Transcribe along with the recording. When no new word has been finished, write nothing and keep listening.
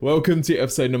Welcome to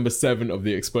episode number 7 of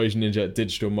the Exposure Ninja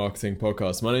Digital Marketing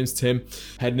Podcast. My name's Tim,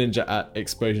 head ninja at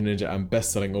Exposure Ninja and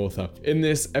best-selling author. In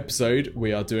this episode,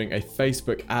 we are doing a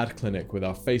Facebook ad clinic with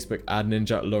our Facebook ad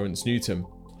ninja, Lawrence Newton.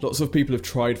 Lots of people have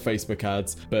tried Facebook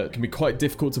ads, but it can be quite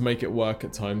difficult to make it work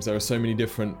at times. There are so many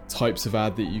different types of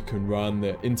ad that you can run.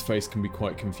 The interface can be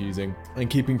quite confusing, and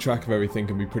keeping track of everything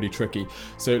can be pretty tricky.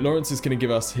 So Lawrence is going to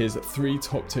give us his 3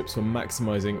 top tips for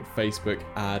maximizing Facebook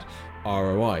ad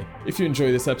ROI. If you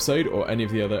enjoy this episode or any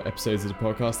of the other episodes of the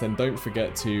podcast, then don't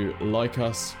forget to like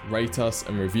us, rate us,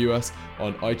 and review us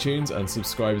on iTunes and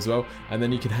subscribe as well. And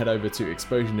then you can head over to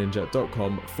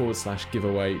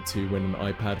exposureninja.com/giveaway to win an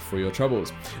iPad for your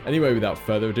troubles. Anyway, without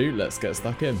further ado, let's get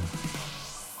stuck in.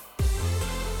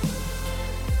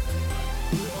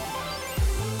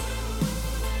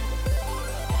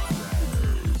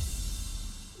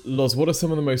 Loz, what are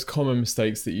some of the most common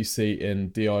mistakes that you see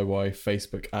in DIY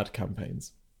Facebook ad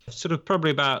campaigns? Sort of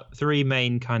probably about 3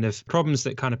 main kind of problems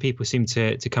that kind of people seem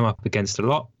to come up against a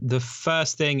lot. The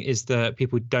first thing is that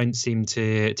people don't seem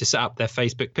to set up their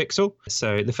Facebook pixel.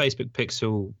 So the Facebook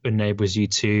pixel enables you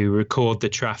to record the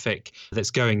traffic that's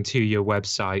going to your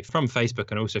website from Facebook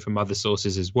and also from other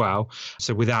sources as well.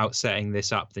 So without setting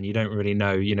this up, then you don't really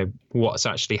know, what's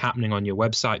actually happening on your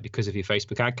website because of your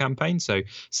Facebook ad campaign. So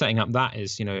setting up that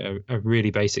is, a really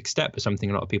basic step, but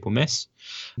something a lot of people miss.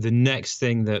 The next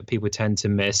thing that people tend to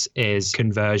miss is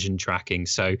conversion tracking.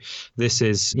 So this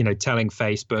is, telling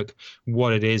Facebook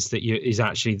what it is that is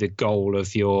actually the goal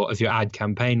of your ad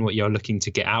campaign, what you're looking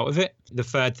to get out of it. The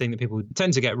third thing that people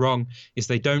tend to get wrong is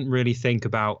they don't really think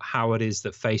about how it is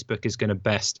that Facebook is going to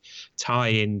best tie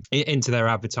into their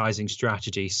advertising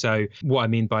strategy. So what I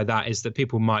mean by that is that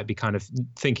people might be kind of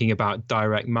thinking about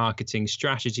direct marketing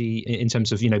strategy in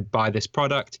terms of, buy this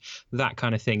product. That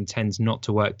kind of thing tends not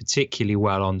to work particularly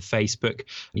well on Facebook.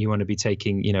 You want to be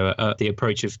taking, the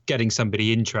approach of getting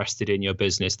somebody interested in your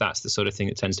business. That's the sort of thing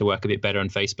that tends to work a bit better on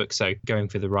Facebook. So going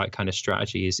for the right kind of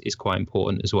strategy is quite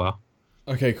important as well.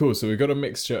 Okay, cool. So we've got a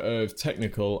mixture of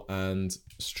technical and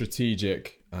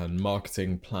strategic and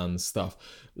marketing plan stuff.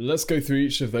 Let's go through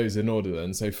each of those in order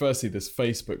then. So firstly, this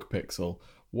Facebook pixel.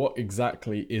 What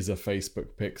exactly is a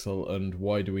Facebook pixel and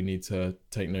why do we need to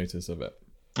take notice of it?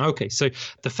 Okay, so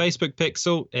the Facebook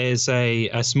pixel is a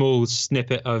small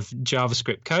snippet of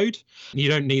JavaScript code. You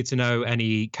don't need to know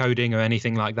any coding or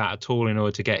anything like that at all in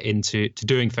order to get into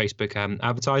doing Facebook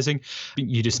advertising.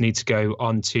 You just need to go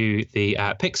onto the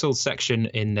Pixels section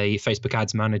in the Facebook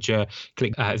Ads Manager,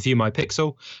 click View My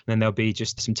Pixel, and then there'll be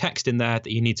just some text in there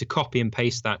that you need to copy and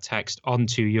paste that text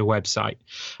onto your website.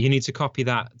 You need to copy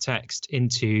that text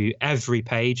into every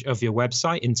page of your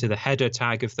website, into the header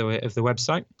tag of the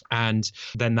website, and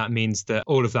then that means that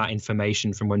all of that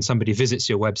information from when somebody visits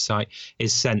your website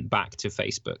is sent back to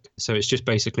Facebook. So it's just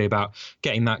basically about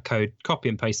getting that code copy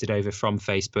and pasted over from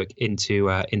Facebook into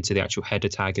the actual header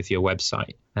tag of your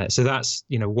website. So that's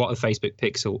what a Facebook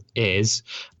pixel is.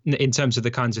 In terms of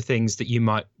the kinds of things that you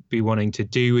might be wanting to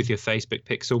do with your Facebook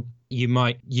pixel, you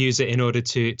might use it in order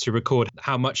to record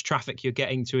how much traffic you're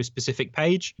getting to a specific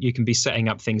page. You can be setting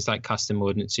up things like custom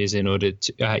audiences in order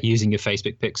to using your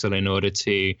Facebook pixel in order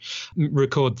to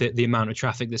record the amount of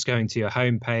traffic that's going to your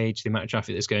home page, the amount of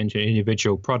traffic that's going to an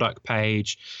individual product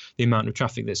page, the amount of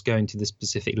traffic that's going to the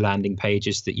specific landing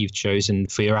pages that you've chosen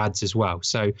for your ads as well.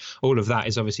 So all of that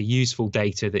is obviously useful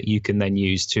data that you can then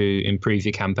use to improve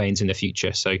your campaigns in the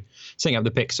future. So setting up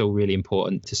the pixel, really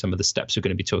important to some of the steps we're going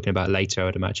to be talking about later, I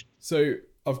would imagine. So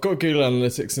I've got Google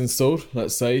Analytics installed,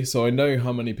 let's say, so I know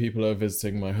how many people are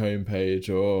visiting my homepage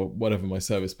or whatever my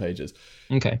service page is.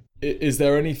 Okay. Is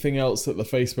there anything else that the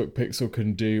Facebook pixel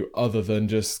can do other than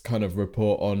just kind of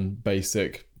report on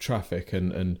basic traffic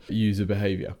and user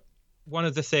behavior? One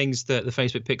of the things that the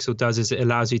Facebook pixel does is it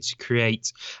allows you to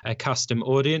create a custom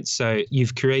audience. So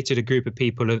you've created a group of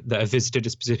people that have visited a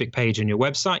specific page on your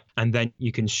website, and then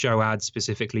you can show ads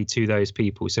specifically to those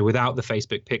people. So without the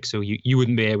Facebook pixel, you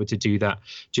wouldn't be able to do that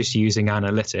just using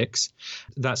analytics.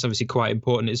 That's obviously quite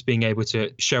important, is being able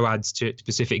to show ads to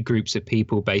specific groups of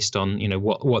people based on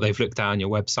what they've looked at on your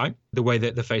website. The way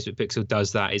that the Facebook pixel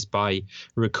does that is by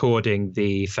recording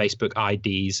the Facebook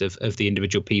IDs of the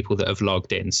individual people that have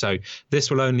logged in. So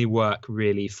this will only work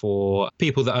really for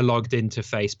people that are logged into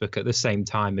Facebook at the same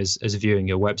time as viewing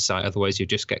your website. Otherwise, you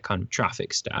just get kind of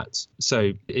traffic stats.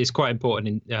 So it's quite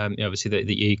important, obviously,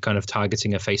 that you're kind of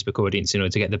targeting a Facebook audience in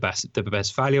order to get the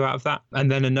best value out of that.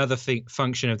 And then another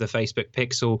function of the Facebook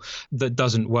pixel that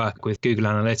doesn't work with Google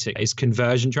Analytics is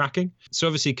conversion tracking. So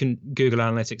obviously, Google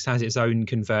Analytics has its own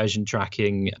conversion conversion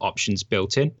tracking options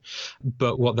built in.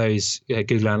 But what those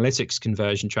Google Analytics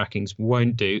conversion trackings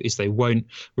won't do is they won't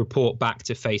report back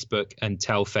to Facebook and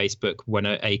tell Facebook when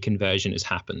a conversion has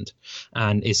happened.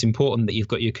 And it's important that you've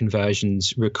got your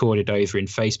conversions recorded over in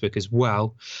Facebook as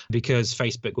well, because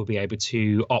Facebook will be able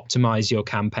to optimize your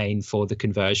campaign for the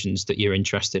conversions that you're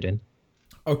interested in.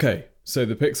 Okay, so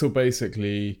the Pixel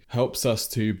basically helps us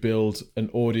to build an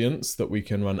audience that we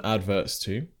can run adverts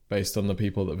to based on the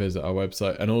people that visit our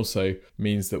website, and also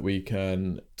means that we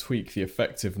can tweak the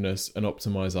effectiveness and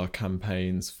optimize our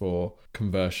campaigns for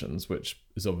conversions, which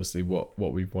is obviously what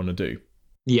we want to do.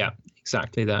 Yeah,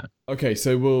 exactly that. Okay,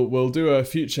 so we'll do a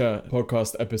future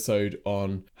podcast episode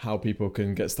on how people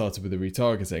can get started with the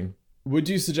retargeting. Would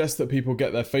you suggest that people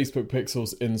get their Facebook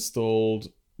pixels installed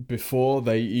before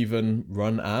they even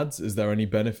run ads? Is there any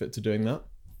benefit to doing that?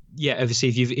 Yeah, obviously,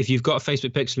 if you've got a Facebook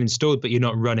Pixel installed, but you're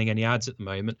not running any ads at the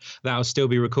moment, that'll still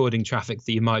be recording traffic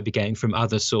that you might be getting from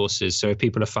other sources. So if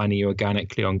people are finding you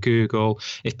organically on Google,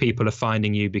 if people are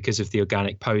finding you because of the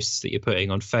organic posts that you're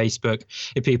putting on Facebook,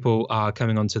 if people are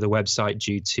coming onto the website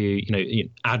due to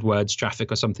AdWords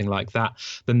traffic or something like that,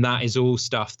 then that is all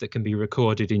stuff that can be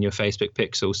recorded in your Facebook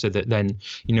Pixel. So that then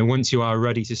once you are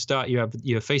ready to start your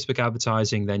Facebook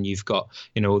advertising, then you've got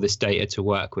all this data to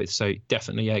work with. So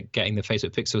definitely, getting the Facebook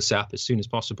Pixel set up as soon as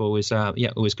possible is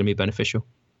always going to be beneficial.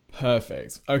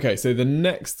 Perfect. Okay, so the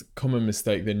next common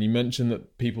mistake then, you mentioned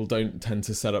that people don't tend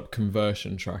to set up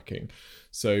conversion tracking.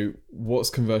 So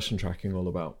what's conversion tracking all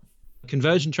about?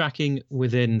 Conversion tracking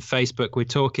within Facebook, we're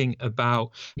talking about,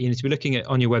 you need to be looking at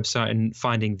on your website and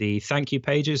finding the thank you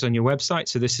pages on your website.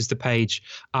 So this is the page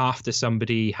after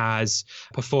somebody has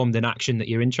performed an action that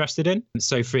you're interested in.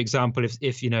 So for example,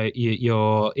 if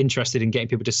you're interested in getting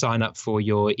people to sign up for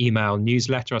your email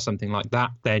newsletter or something like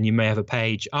that, then you may have a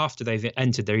page after they've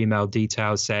entered their email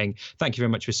details saying, thank you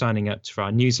very much for signing up for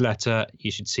our newsletter.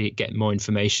 You should get more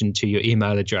information to your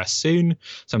email address soon,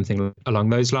 something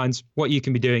along those lines. What you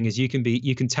can be doing is you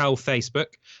can tell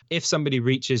Facebook, if somebody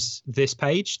reaches this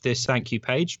page, this thank you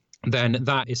page, then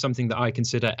that is something that I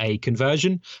consider a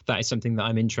conversion. That is something that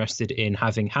I'm interested in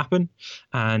having happen.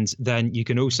 And then you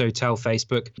can also tell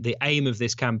Facebook the aim of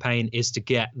this campaign is to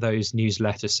get those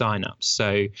newsletter signups.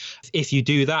 So if you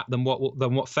do that, then what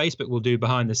Facebook will do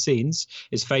behind the scenes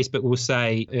is Facebook will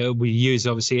say, we use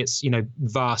obviously its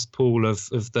vast pool of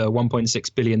the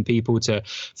 1.6 billion people to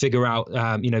figure out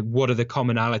what are the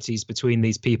commonalities between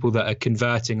these people that are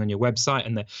converting on your website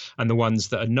and the ones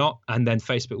that are not. And then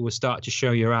Facebook will start to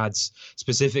show your ads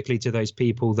specifically to those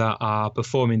people that are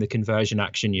performing the conversion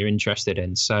action you're interested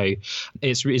in. So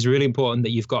it's really important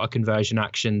that you've got a conversion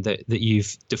action that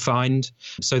you've defined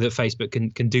so that Facebook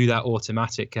can do that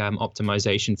automatic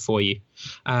optimization for you.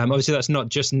 Obviously, that's not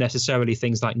just necessarily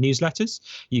things like newsletters.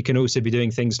 You can also be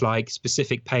doing things like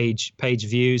specific page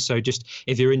views. So just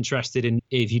if you're interested in,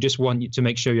 if you just want to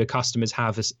make sure your customers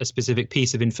have a specific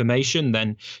piece of information,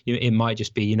 then it might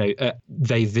just be,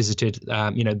 they visited,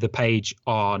 the page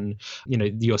on,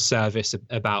 your service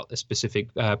about a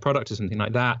specific product or something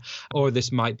like that. Or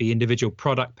this might be individual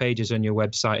product pages on your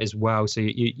website as well. So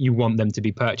you want them to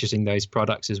be purchasing those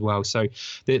products as well. So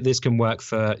this can work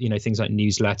for, things like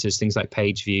newsletters, things like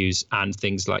page views, and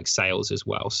things like sales as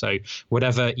well. So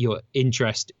whatever your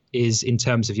interest is in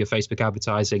terms of your Facebook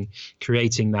advertising,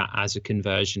 creating that as a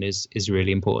conversion is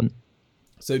really important.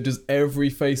 So does every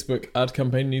Facebook ad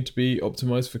campaign need to be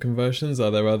optimized for conversions?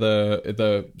 Are there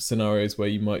other scenarios where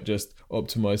you might just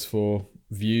optimize for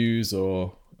views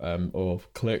or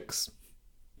clicks?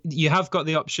 You have got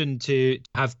the option to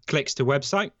have clicks to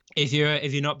website. If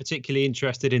you're not particularly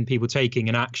interested in people taking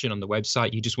an action on the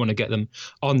website, you just want to get them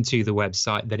onto the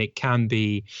website, then it can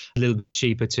be a little bit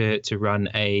cheaper to run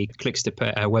a clicks to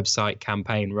a website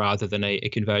campaign rather than a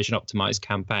conversion optimized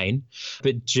campaign.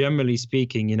 But generally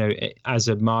speaking, as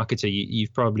a marketer,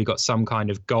 you've probably got some kind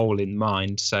of goal in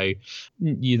mind. So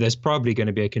there's probably going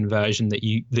to be a conversion that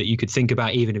you could think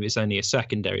about, even if it's only a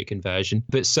secondary conversion.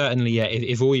 But certainly,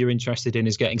 if all you're interested in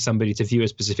is getting somebody to view a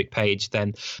specific page,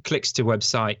 then clicks to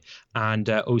website and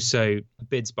also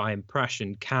bids by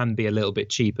impression can be a little bit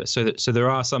cheaper. So there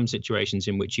are some situations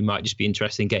in which you might just be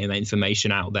interested in getting that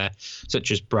information out there,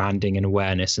 such as branding and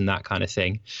awareness and that kind of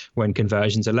thing, when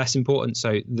conversions are less important.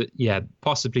 So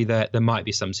possibly there might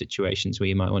be some situations where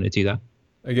you might want to do that.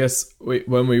 I guess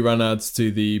when we run ads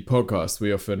to the podcast,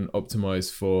 we often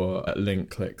optimize for link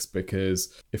clicks,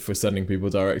 because if we're sending people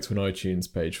direct to an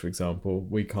iTunes page, for example,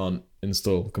 we can't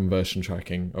install conversion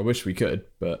tracking. I wish we could,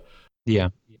 but yeah.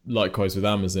 Likewise with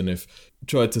Amazon, if you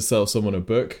tried to sell someone a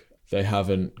book, they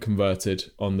haven't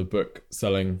converted on the book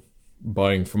selling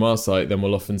buying from our site, then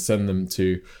we'll often send them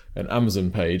to an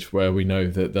Amazon page where we know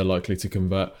that they're likely to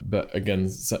convert. But again,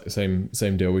 same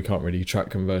deal. We can't really track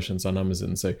conversions on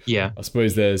Amazon. So yeah, I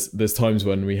suppose there's times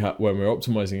when we're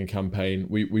optimizing a campaign,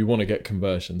 we want to get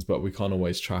conversions, but we can't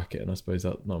always track it. And I suppose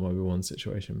that might be one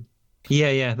situation.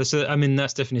 Yeah. That's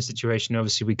definitely a situation.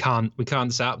 Obviously, we can't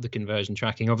set up the conversion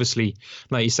tracking. Obviously,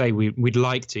 like you say, we'd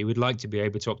like to be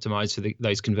able to optimize for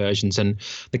those conversions, and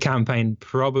the campaign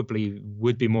probably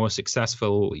would be more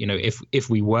successful, if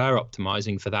we were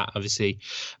optimizing for that. Obviously,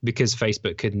 because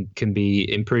Facebook can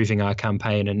be improving our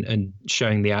campaign and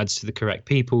showing the ads to the correct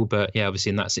people. But yeah, obviously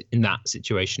in that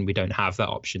situation, we don't have that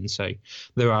option. So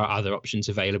there are other options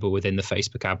available within the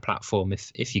Facebook ad platform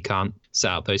if you can't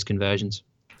set up those conversions.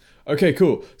 Okay,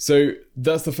 cool. So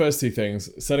that's the first two things,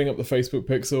 setting up the Facebook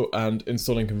pixel and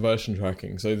installing conversion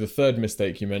tracking. So the third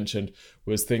mistake you mentioned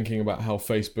was thinking about how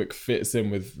Facebook fits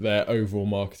in with their overall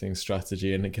marketing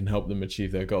strategy and it can help them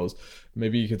achieve their goals.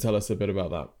 Maybe you could tell us a bit about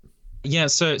that. Yeah,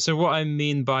 so what I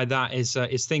mean by that is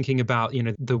thinking about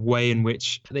the way in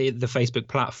which the Facebook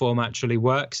platform actually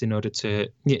works in order to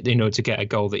get a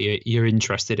goal that you're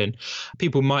interested in.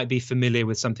 People might be familiar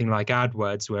with something like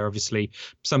AdWords, where obviously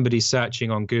somebody's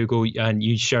searching on Google and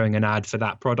you showing an ad for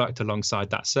that product alongside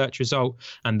that search result,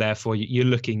 and therefore you're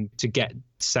looking to get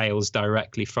sales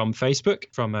directly from Facebook,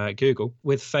 from Google.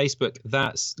 With Facebook,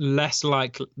 that's less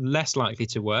likely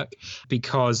to work,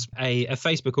 because a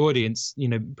Facebook audience,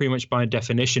 pretty much by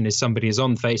definition, is somebody is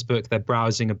on Facebook, they're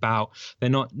browsing about, they're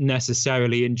not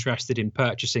necessarily interested in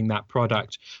purchasing that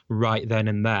product right then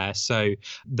and there. So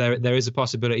there is a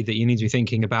possibility that you need to be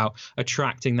thinking about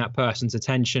attracting that person's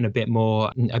attention a bit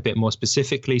more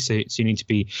specifically. So you need to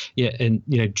be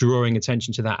drawing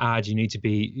attention to that ad. You need to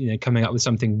be coming up with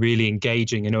something really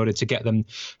engaging in order to get them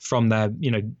from their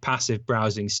passive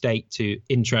browsing state to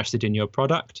interested in your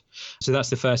product. So that's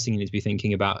the first thing you need to be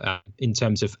thinking about in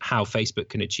terms of how Facebook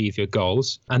can achieve your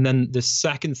goals. And then the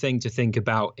second thing to think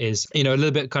about is a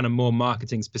little bit kind of more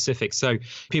marketing specific. So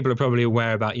people are probably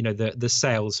aware about the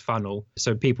sales funnel.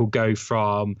 So people go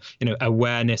from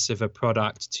awareness of a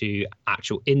product to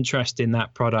actual interest in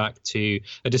that product to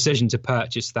a decision to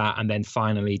purchase that, and then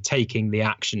finally taking the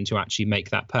action to actually make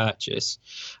that purchase.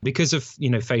 Because of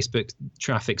Facebook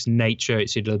traffic's nature,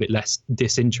 it's a little bit less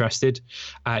disinterested.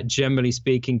 Generally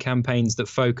speaking, campaigns that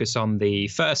focus on the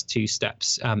first two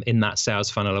steps in that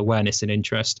sales funnel, awareness and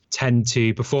interest, tend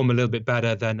to perform a little bit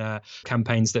better than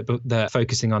campaigns that are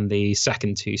focusing on the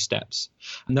second two steps.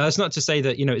 Now, that's not to say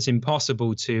that it's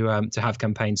impossible to have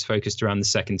campaigns focused around the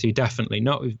second two. Definitely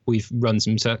not. We've run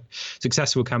some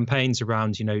successful campaigns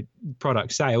around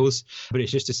product sales, but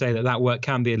it's just to say that work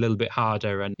can be a little bit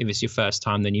harder. And if it's your first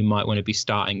time, then you might want to be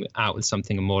starting out with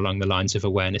something more along the lines of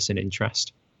awareness and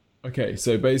interest. Okay,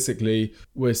 so basically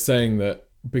we're saying that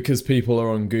because people are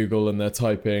on Google and they're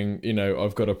typing,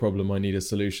 I've got a problem, I need a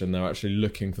solution, they're actually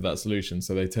looking for that solution.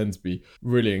 So they tend to be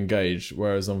really engaged.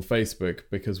 Whereas on Facebook,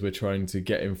 because we're trying to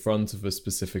get in front of a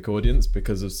specific audience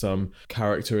because of some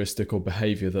characteristic or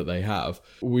behavior that they have,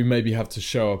 we maybe have to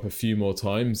show up a few more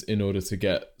times in order to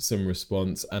get some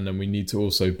response. And then we need to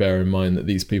also bear in mind that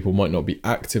these people might not be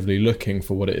actively looking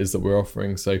for what it is that we're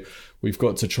offering. So we've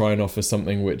got to try and offer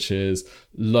something which is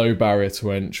low barrier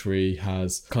to entry,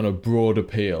 has kind of broad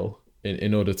appeal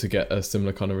in order to get a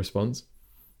similar kind of response.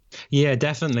 Yeah,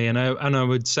 definitely. And I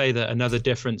would say that another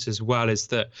difference as well is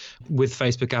that with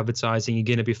Facebook advertising, you're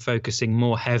going to be focusing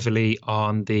more heavily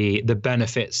on the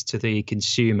benefits to the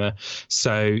consumer.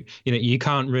 So, you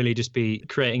can't really just be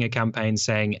creating a campaign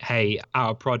saying, hey,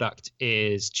 our product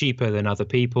is cheaper than other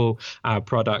people. Our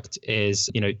product is,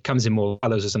 comes in more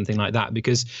colors or something like that,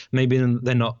 because maybe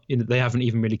they're not, they haven't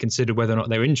even really considered whether or not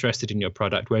they're interested in your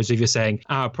product. Whereas if you're saying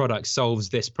our product solves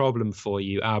this problem for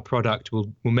you, our product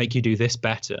will make you do this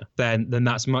better, then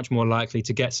that's much more likely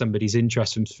to get somebody's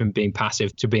interest from being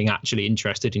passive to being actually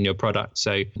interested in your product.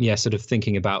 So yeah, sort of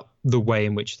thinking about the way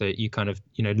in which that you kind of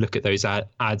look at those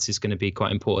ads is going to be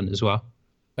quite important as well.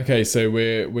 Okay, so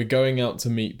we're going out to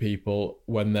meet people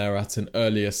when they're at an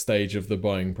earlier stage of the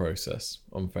buying process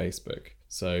on Facebook.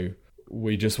 So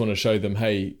we just want to show them,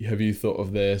 hey, have you thought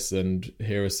of this? And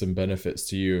here are some benefits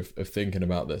to you of thinking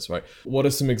about this, right? What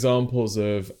are some examples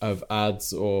of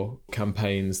ads or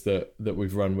campaigns that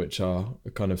we've run which are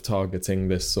kind of targeting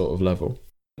this sort of level?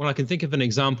 Well, I can think of an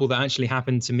example that actually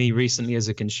happened to me recently as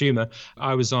a consumer.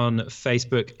 I was on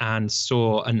Facebook and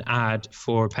saw an ad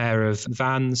for a pair of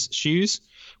Vans shoes,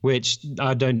 which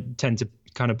I don't tend to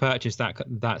kind of purchase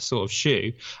that sort of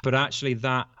shoe. But actually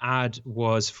that ad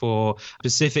was for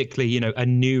specifically, a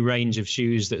new range of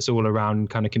shoes that's all around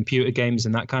kind of computer games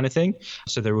and that kind of thing.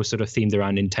 So they're all sort of themed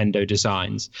around Nintendo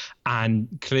designs. And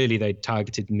clearly they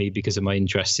targeted me because of my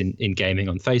interest in gaming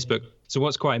on Facebook. So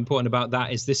what's quite important about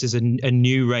that is this is a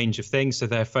new range of things. So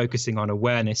they're focusing on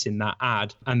awareness in that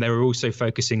ad. And they're also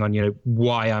focusing on,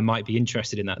 why I might be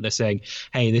interested in that. They're saying,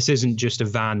 hey, this isn't just a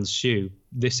Vans shoe.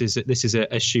 This is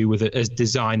a shoe with a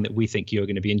design that we think you're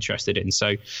going to be interested in.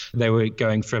 So they were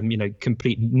going from,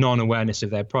 complete non-awareness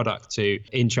of their product to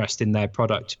interest in their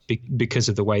product because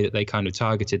of the way that they kind of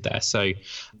targeted there. So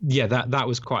yeah, that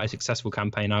was quite a successful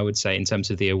campaign, I would say, in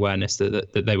terms of the awareness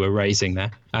that they were raising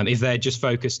there. If they're just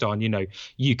focused on,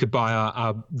 you could buy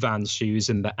our Vans shoes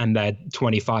and they're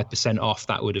 25% off,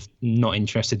 that would have not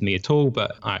interested me at all.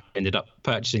 But I ended up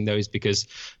purchasing those because,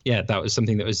 yeah, that was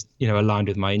something that was, aligned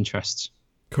with my interests.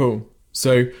 Cool.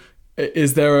 So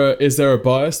is there a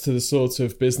bias to the sort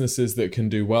of businesses that can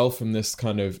do well from this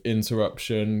kind of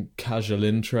interruption, casual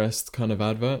interest kind of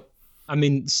advert? I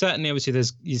mean, certainly, obviously,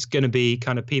 there's going to be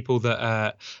kind of people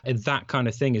that that kind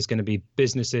of thing is going to be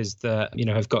businesses that,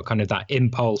 have got kind of that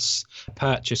impulse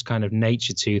purchase kind of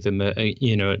nature to them,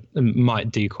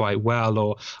 might do quite well.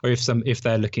 Or if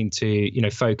they're looking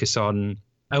to, focus on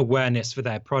awareness for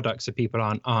their product, so people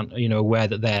aren't aware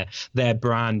that their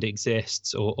brand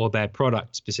exists or their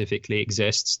product specifically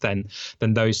exists, then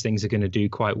those things are going to do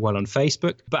quite well on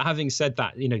Facebook. But having said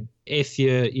that, if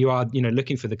you are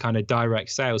looking for the kind of direct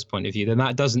sales point of view, then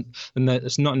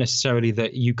that's not necessarily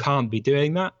that you can't be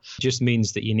doing that. It just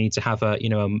means that you need to have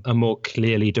a more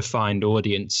clearly defined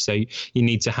audience. So you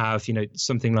need to have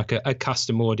something like a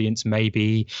custom audience,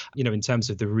 maybe in terms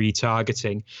of the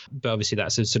retargeting. But obviously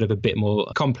that's a sort of a bit more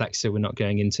complex, so we're not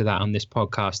going into that on this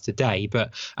podcast today.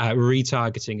 But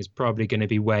retargeting is probably going to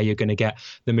be where you're going to get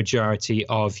the majority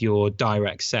of your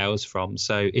direct sales from.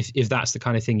 So if that's the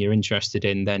kind of thing you're interested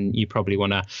in, then you probably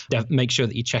want to make sure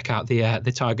that you check out the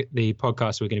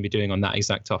podcast we're going to be doing on that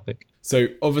exact topic. So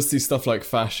obviously stuff like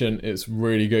fashion, it's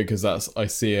really good because I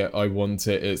see it, I want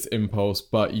it, it's impulse,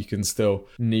 but you can still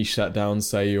niche that down,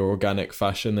 say your organic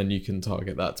fashion, then you can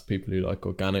target that to people who like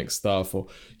organic stuff, or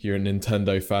you're in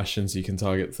Nintendo fashion, so you can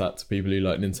target that to people who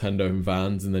like Nintendo and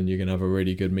Vans, and then you're going to have a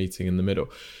really good meeting in the middle.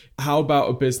 How about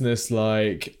a business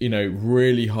like,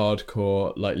 really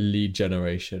hardcore like lead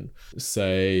generation,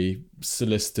 say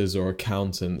solicitors or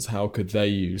accountants? How could they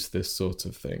use this sort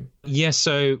of thing? Yeah,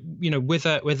 so, with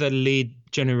a lead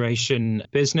generation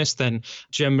business, then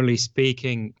generally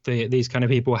speaking, these kind of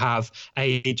people have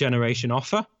a lead generation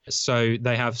offer. So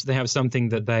they have something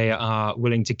that they are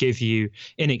willing to give you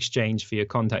in exchange for your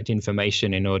contact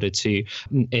information in order to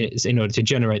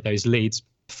generate those leads.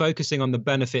 Focusing on the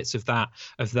benefits of that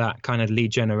kind of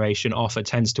lead generation offer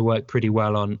tends to work pretty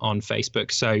well on Facebook.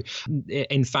 So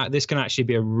in fact, this can actually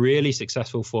be a really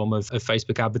successful form of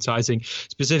Facebook advertising,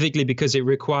 specifically because it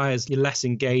requires less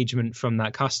engagement from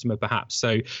that customer, perhaps.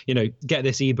 So, get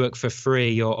this ebook for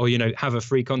free or have a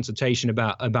free consultation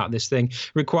about this thing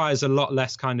requires a lot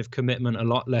less kind of commitment, a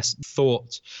lot less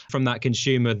thought from that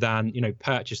consumer than,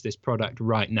 purchase this product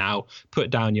right now, put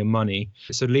down your money.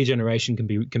 So lead generation can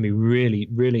be really,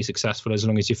 really successful as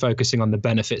long as you're focusing on the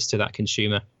benefits to that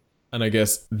consumer. And I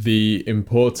guess the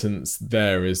importance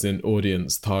there is in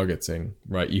audience targeting,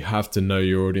 right? You have to know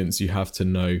your audience. You have to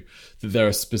know that there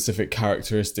are specific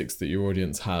characteristics that your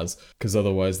audience has, because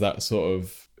otherwise that sort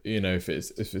of, if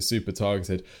it's super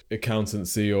targeted,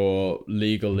 accountancy or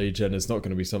legal lead gen is not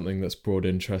going to be something that's broad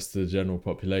interest to the general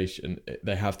population.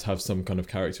 They have to have some kind of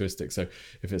characteristic. So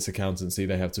if it's accountancy,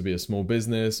 they have to be a small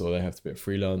business, or they have to be a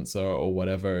freelancer or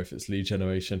whatever. If it's lead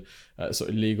generation, sort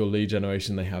of legal lead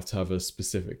generation, they have to have a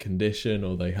specific condition,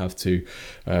 or they have to,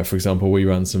 for example, we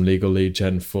ran some legal lead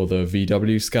gen for the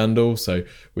VW scandal. So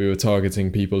we were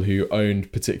targeting people who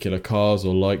owned particular cars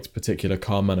or liked particular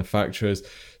car manufacturers.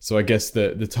 So I guess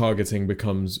the targeting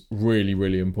becomes really,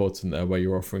 really important there, where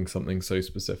you're offering something so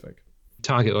specific.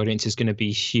 Target audience is going to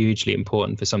be hugely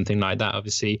important for something like that,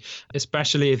 obviously,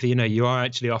 especially if you are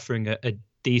actually offering a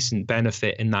decent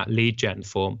benefit in that lead gen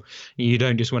form. You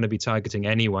don't just want to be targeting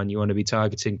anyone. You want to be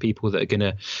targeting people that are going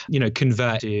to,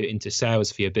 convert into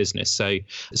sales for your business. So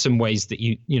some ways that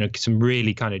some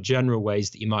really kind of general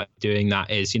ways that you might be doing that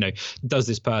is, does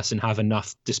this person have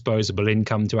enough disposable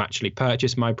income to actually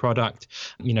purchase my product?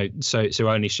 So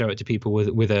only show it to people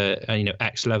with a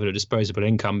X level of disposable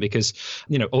income, because,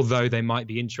 although they might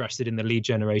be interested in the lead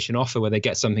generation offer where they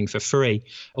get something for free,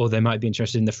 or they might be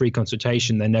interested in the free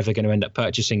consultation, they're never going to end up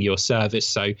purchasing your service,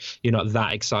 so you're not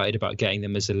that excited about getting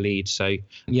them as a lead. So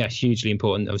yeah, hugely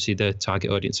important, obviously, the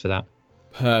target audience for that.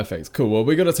 Perfect. Cool. Well,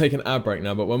 we're going to take an ad break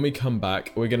now, but when we come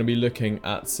back, we're going to be looking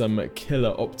at some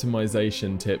killer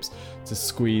optimization tips to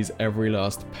squeeze every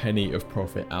last penny of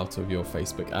profit out of your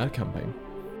Facebook ad campaign.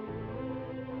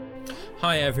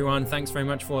 Hi everyone, thanks very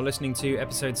much for listening to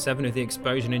episode 7 of the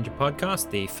Exposure Ninja podcast,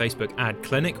 the Facebook ad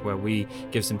clinic, where we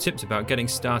give some tips about getting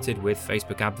started with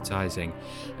Facebook advertising.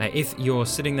 If you're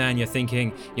sitting there and you're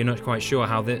thinking you're not quite sure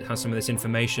how some of this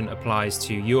information applies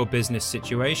to your business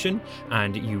situation,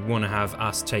 and you want to have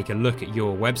us take a look at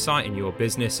your website and your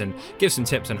business and give some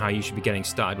tips on how you should be getting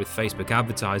started with Facebook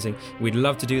advertising, we'd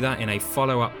love to do that in a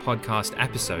follow-up podcast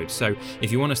episode. So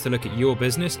if you want us to look at your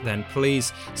business, then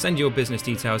please send your business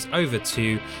details over to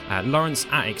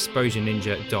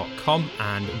Lawrence@exposureninja.com,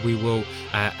 and we will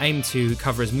aim to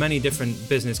cover as many different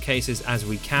business cases as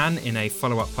we can in a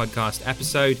follow-up podcast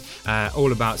episode,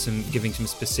 all about giving some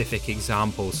specific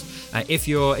examples. If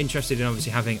you're interested in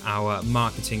obviously having our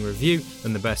marketing review,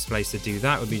 then the best place to do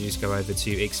that would be just go over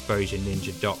to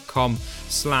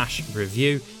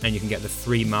exposureninja.com/review, and you can get the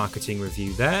free marketing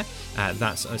review there.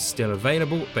 That's still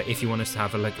available, but if you want us to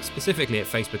have a look specifically at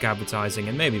Facebook advertising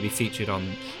and maybe be featured on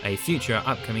a future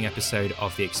upcoming episode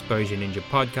of the Exposure Ninja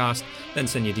podcast, then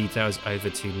send your details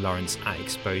over to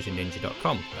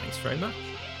Lawrence@exposureninja.com. Thanks very much.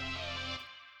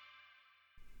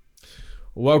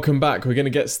 Welcome back. We're going to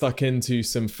get stuck into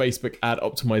some Facebook ad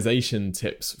optimization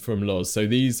tips from Loz. So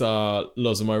these are,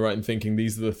 Loz, am I right in thinking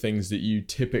these are the things that you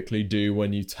typically do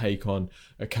when you take on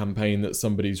a campaign that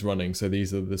somebody's running? So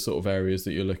these are the sort of areas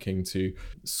that you're looking to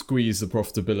squeeze the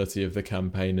profitability of the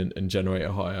campaign and generate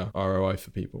a higher ROI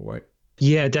for people, right?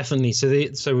 Yeah, definitely.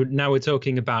 So now we're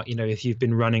talking about, if you've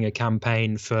been running a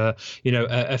campaign for,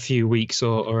 a few weeks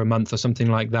or a month or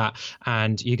something like that,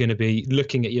 and you're going to be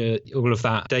looking at all of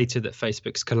that data that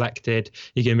Facebook's collected.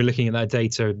 You're going to be looking at that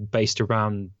data based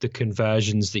around the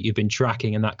conversions that you've been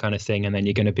tracking and that kind of thing. And then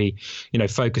you're going to be,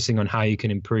 focusing on how you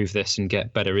can improve this and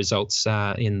get better results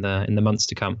in the months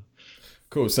to come.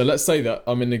 Cool. So let's say that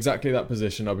I'm in exactly that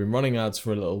position. I've been running ads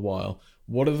for a little while.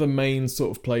 What are the main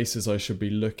sort of places I should be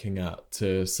looking at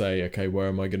to say, okay, where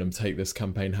am I going to take this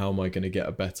campaign? How am I going to get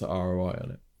a better ROI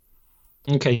on it?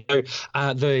 Okay, so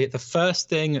the first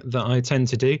thing that I tend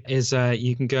to do is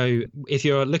you can go, if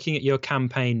you're looking at your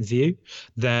campaign view,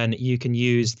 then you can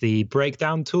use the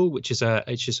breakdown tool, which is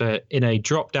in a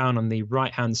drop down on the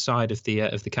right hand side of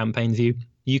the campaign view.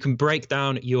 You can break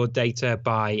down your data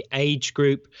by age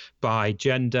group, by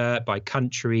gender, by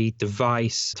country,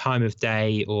 device, time of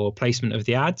day, or placement of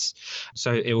the ads.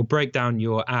 So it will break down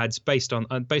your ads based on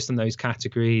those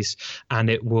categories,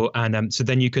 and so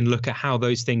then you can look at how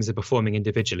those things are performing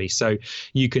individually. So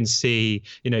you can see,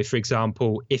 for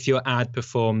example, if your ad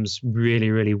performs really,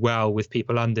 really well with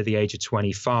people under the age of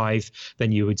 25,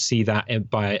 then you would see that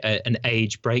by an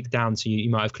age breakdown. So you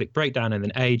might have clicked breakdown and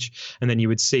then age, and then you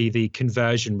would see the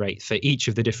conversion rate for each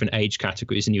of the different age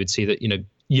categories, and you would see that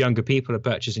younger people are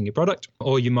purchasing your product,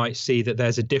 or you might see that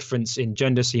there's a difference in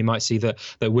gender. So you might see that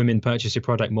women purchase your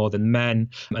product more than men,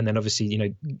 and then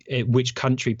obviously which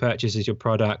country purchases your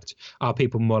product. Are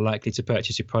people more likely to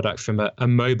purchase your product from a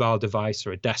mobile device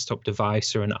or a desktop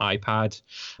device or an iPad?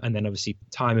 And then obviously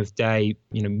time of day,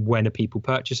 when are people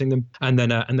purchasing them? And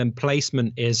then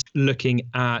placement is looking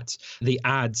at the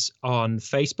ads on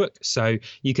Facebook. So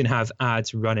you can have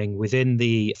ads running within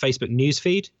the Facebook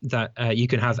newsfeed, that you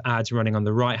can have ads running on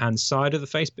the right-hand side of the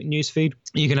Facebook newsfeed.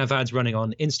 You can have ads running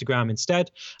on Instagram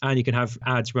instead, and you can have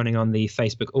ads running on the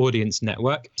Facebook audience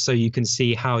network. So you can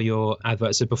see how your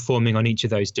adverts are performing on each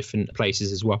of those different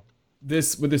places as well.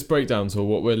 With this breakdown tool,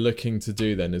 what we're looking to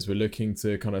do then is we're looking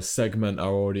to kind of segment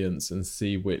our audience and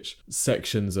see which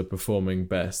sections are performing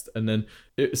best. And then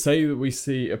say that we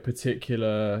see a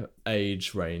particular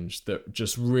age range that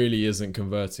just really isn't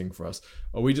converting for us.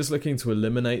 Are we just looking to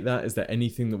eliminate that? Is there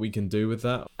anything that we can do with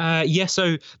that?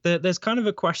 So there's kind of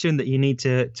a question that you need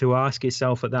to ask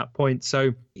yourself at that point.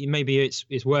 So maybe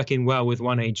it's working well with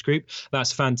one age group.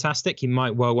 That's fantastic. You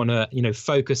might well want to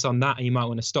focus on that, and you might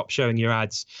want to stop showing your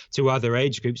ads to other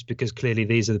age groups, because clearly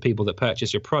these are the people that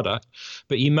purchase your product.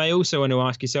 But you may also want to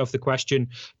ask yourself the question,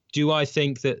 do I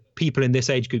think that people in this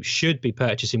age group should be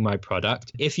purchasing my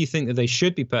product? If you think that they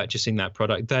should be purchasing that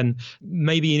product, then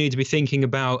maybe you need to be thinking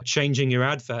about changing your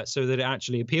advert so that it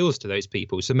actually appeals to those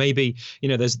people. So maybe,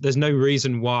 there's no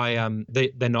reason why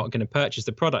they're not going to purchase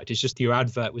the product. It's just your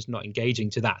advert was not engaging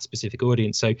to that specific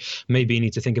audience. So maybe you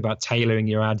need to think about tailoring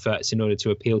your adverts in order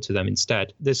to appeal to them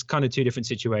instead. There's kind of two different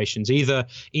situations. Either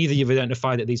you've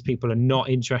identified that these people are not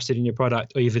interested in your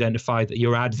product, or you've identified that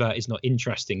your advert is not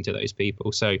interesting to those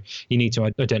people. So you need to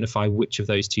identify which of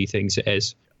those two things it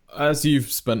is. As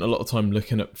you've spent a lot of time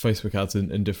looking at Facebook ads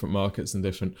in different markets and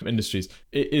different industries,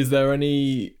 is there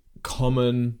any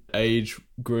common age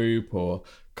group or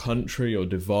country or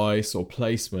device or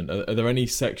placement? Are there any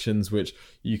sections which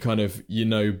you kind of,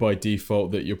 by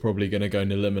default that you're probably going to go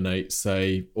and eliminate,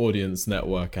 say, audience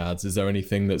network ads? Is there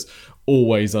anything that's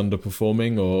always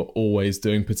underperforming or always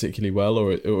doing particularly well,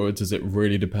 or does it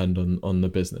really depend on the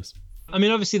business? I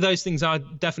mean, obviously, those things are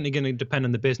definitely going to depend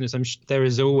on the business. There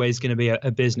is always going to be a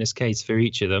business case for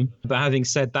each of them. But having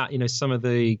said that, some of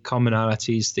the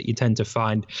commonalities that you tend to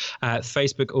find,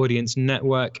 Facebook Audience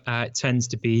Network tends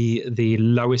to be the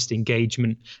lowest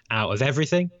engagement out of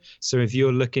everything. So if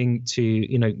you're looking to,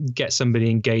 get somebody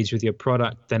engaged with your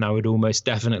product, then I would almost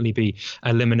definitely be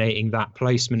eliminating that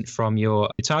placement from your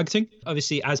targeting.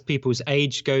 Obviously, as people's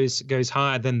age goes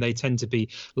higher, then they tend to be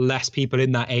less people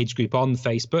in that age group on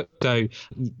Facebook. So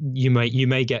you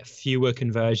may get fewer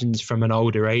conversions from an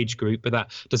older age group, but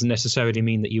that doesn't necessarily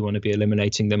mean that you want to be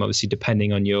eliminating them, obviously,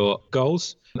 depending on your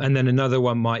goals. And then another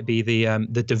one might be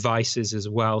the devices as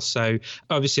well. So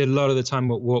obviously, a lot of the time,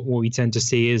 what we tend to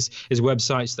see is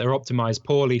websites that are optimized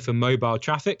poorly for mobile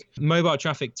traffic. Mobile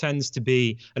traffic tends to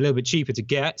be a little bit cheaper to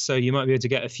get, so you might be able to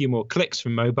get a few more clicks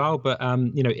from mobile. But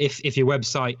if your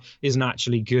website isn't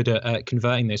actually good at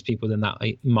converting those people, then that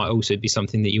might also be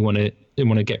something that you want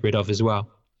to get rid of as well.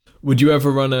 Would you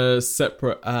ever run a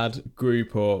separate ad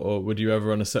group, or would you ever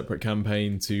run a separate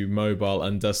campaign to mobile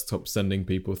and desktop, sending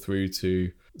people through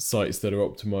to sites that are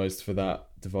optimized for that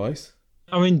device?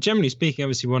 I mean, generally speaking,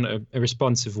 obviously you want a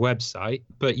responsive website,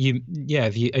 but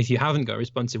if you haven't got a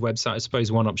responsive website, I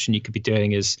suppose one option you could be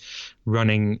doing is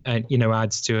running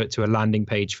ads to a landing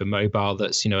page for mobile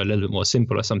that's a little bit more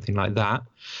simple or something like that.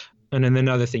 And then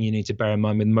another thing you need to bear in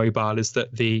mind with mobile is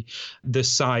that the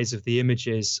size of the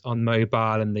images on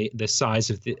mobile and the size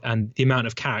of the amount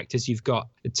of characters you've got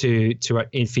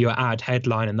for your ad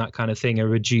headline and that kind of thing are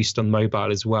reduced on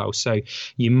mobile as well. So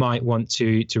you might want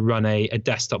to run a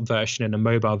desktop version and a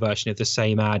mobile version of the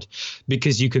same ad,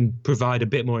 because you can provide a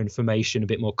bit more information, a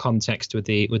bit more context with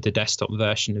the desktop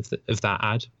version of that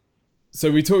ad.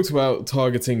 So we talked about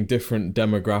targeting different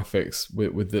demographics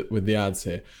with the ads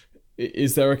here.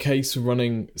 Is there a case for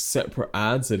running separate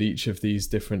ads at each of these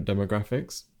different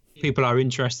demographics? People are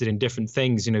interested in different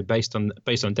things, based on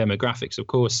demographics, of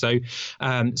course. So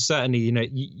certainly,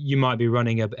 you might be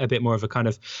running a bit more of a kind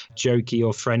of jokey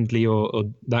or friendly or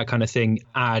that kind of thing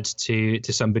ad to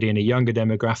somebody in a younger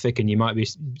demographic, and you might be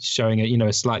showing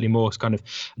a slightly more kind of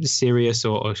serious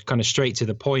or kind of straight to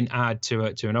the point ad to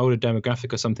an older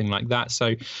demographic or something like that.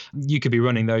 So you could be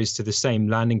running those to the same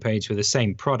landing page for the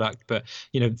same product, but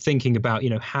thinking about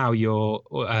how your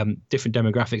different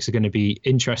demographics are going to be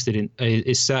interested in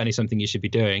is certainly something you should be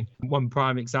doing. One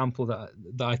prime example that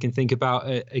I can think about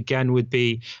again would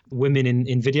be women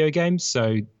in video games.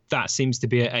 So that seems to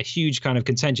be a huge kind of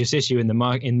contentious issue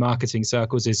in marketing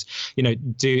circles. Is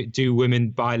do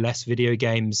women buy less video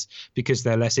games because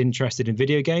they're less interested in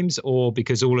video games, or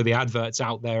because all of the adverts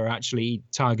out there are actually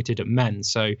targeted at men?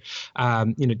 So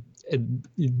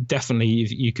definitely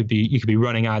you could be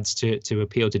running ads to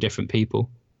appeal to different people.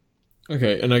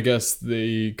 Okay, and I guess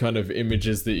the kind of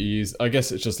images that you use, I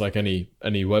guess it's just like any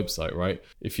website, right?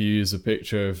 If you use a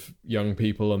picture of young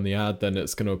people on the ad, then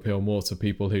it's going to appeal more to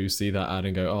people who see that ad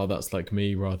and go, oh, that's like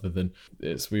me, rather than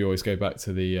we always go back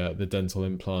to the dental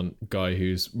implant guy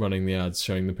who's running the ads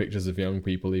showing the pictures of young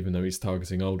people, even though he's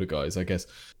targeting older guys. I guess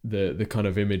the kind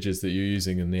of images that you're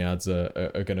using in the ads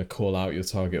are going to call out your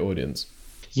target audience.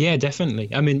 Yeah,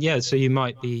 definitely. I mean, so you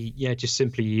might be, just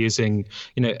simply using,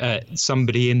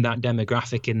 somebody in that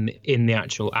demographic in the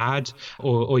actual ad,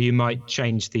 or you might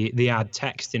change the ad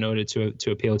text in order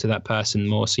to appeal to that person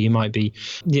more. So you might be,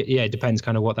 it depends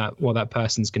kind of what that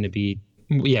person's going to be.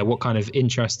 Yeah, what kind of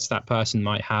interests that person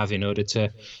might have in order to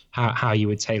how you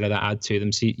would tailor that ad to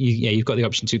them. So you've got the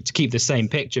option to keep the same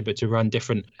picture, but to run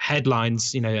different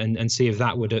headlines, and see if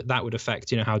that would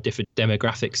affect, how different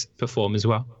demographics perform as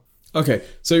well. Okay,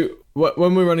 so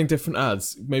when we're running different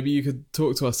ads, maybe you could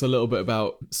talk to us a little bit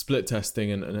about split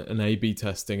testing and A/B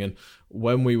testing, and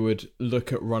when we would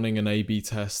look at running an A/B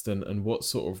test and what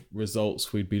sort of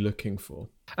results we'd be looking for.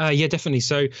 Yeah, definitely.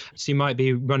 So you might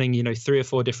be running, 3 or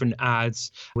 4 different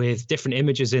ads with different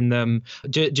images in them,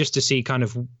 just to see kind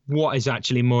of what is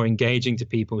actually more engaging to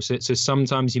people. So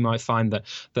sometimes you might find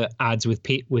that ads with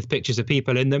pictures of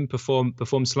people in them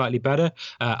perform slightly better.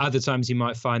 Other times you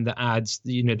might find that ads,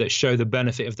 that show the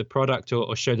benefit of the product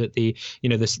or show that the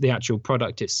actual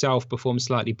product itself performs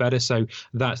slightly better. So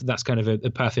that's kind of a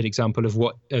perfect example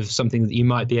of something that you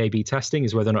might be A/B testing,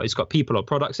 is whether or not it's got people or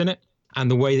products in it. And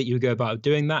the way that you go about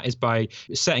doing that is by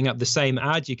setting up the same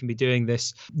ad. You can be doing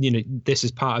this, this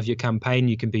is part of your campaign.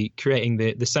 You can be creating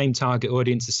the same target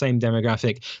audience, the same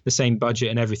demographic, the same budget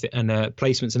and everything, and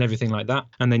placements and everything like that.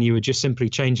 And then you would just simply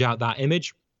change out that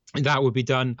image. That would be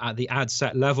done at the ad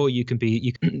set level. You can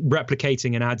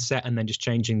replicating an ad set and then just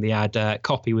changing the ad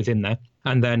copy within there.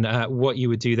 And then what you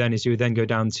would do then is you would then go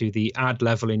down to the ad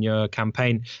level in your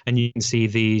campaign, and you can see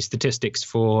the statistics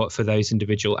for those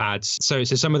individual ads. So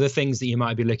some of the things that you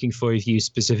might be looking for, if you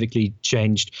specifically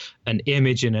changed an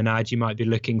image in an ad, you might be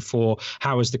looking for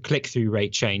how has the click-through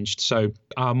rate changed. So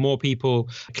are more people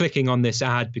clicking on this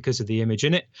ad because of the image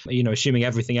in it? Assuming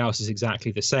everything else is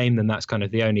exactly the same, then that's kind of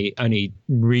the only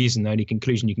reason, the only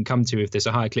conclusion you can come to if there's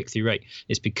a high click-through rate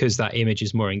is because that image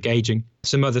is more engaging.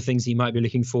 Some other things that you might be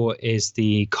looking for is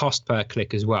the cost per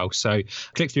click as well. So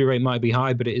click-through rate might be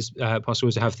high, but it is possible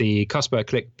to have the cost per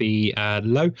click be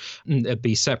low,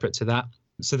 be separate to that.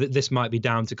 So that this might be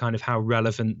down to kind of how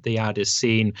relevant the ad is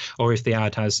seen, or if the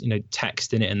ad has,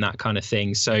 text in it and that kind of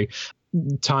thing. So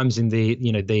times in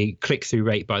the click-through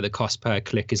rate by the cost per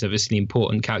click is obviously an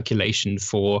important calculation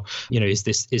for, is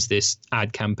this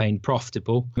ad campaign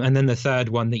profitable? And then the third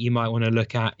one that you might want to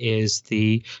look at is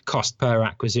the cost per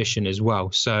acquisition as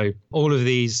well. So all of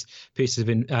these pieces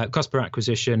of cost per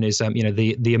acquisition is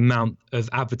the amount of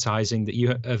advertising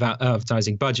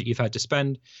advertising budget you've had to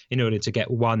spend in order to get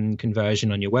one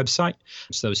conversion on your website.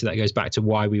 So obviously that goes back to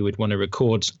why we would want to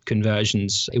record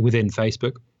conversions within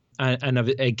Facebook. And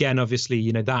again,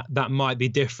 obviously, that might be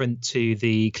different to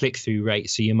the click-through rate.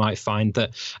 So you might find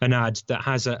that an ad that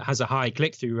has a high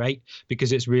click-through rate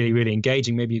because it's really, really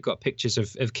engaging. Maybe you've got pictures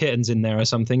of kittens in there or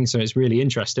something, so it's really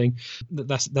interesting.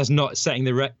 That's not setting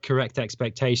the correct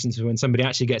expectations for when somebody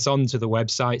actually gets onto the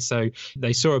website. So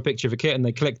they saw a picture of a kitten,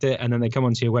 they clicked it, and then they come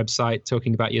onto your website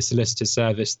talking about your solicitor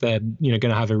service. They're going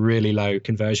to have a really low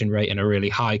conversion rate and a really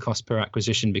high cost per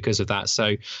acquisition because of that.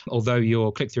 So although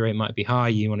your click-through rate might be high,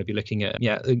 you want to be looking at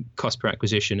the cost per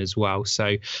acquisition as well.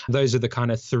 So those are the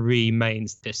kind of three main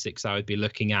statistics I would be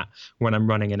looking at when I'm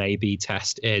running an A/B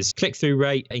test: is click-through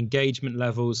rate, engagement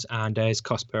levels, and is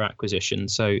cost per acquisition.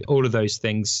 So all of those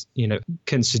things,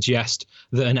 can suggest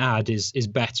that an ad is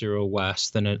better or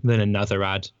worse than another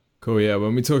ad. Cool, yeah.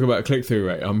 When we talk about click-through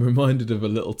rate, I'm reminded of a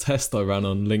little test I ran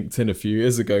on LinkedIn a few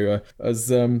years ago. I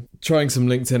was trying some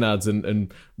LinkedIn ads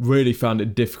and really found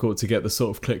it difficult to get the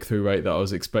sort of click-through rate that I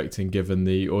was expecting given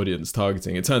the audience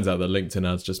targeting. It turns out that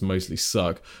LinkedIn ads just mostly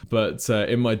suck. But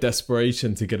in my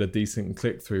desperation to get a decent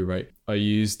click-through rate, I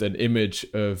used an image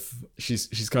of,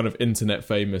 she's kind of internet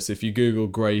famous. If you Google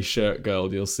grey shirt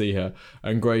girl, you'll see her.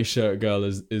 And grey shirt girl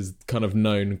is kind of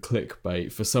known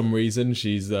clickbait. For some reason,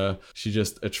 she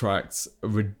just attracts a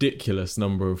ridiculous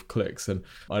number of clicks. And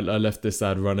I left this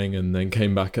ad running and then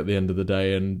came back at the end of the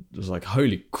day and was like,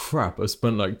 holy crap, I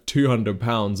spent like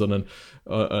 £200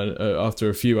 on after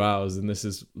a few hours. And this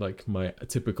is like my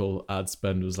typical ad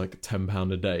spend was like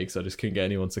 £10 a day because I just couldn't get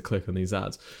anyone to click on these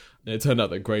ads. It turned out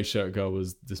that Grey Shirt Girl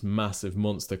was this massive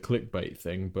monster clickbait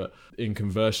thing, but in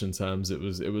conversion terms, it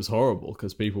was horrible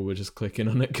because people were just clicking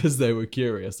on it because they were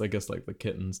curious, I guess, like the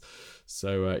kittens.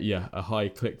 So a high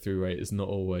click-through rate is not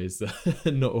always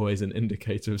an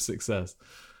indicator of success.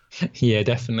 Yeah,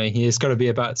 definitely. It's got to be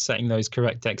about setting those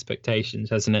correct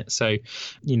expectations, hasn't it? So,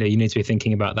 you need to be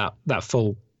thinking about that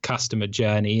full customer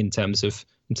journey in terms of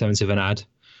an ad.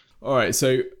 All right,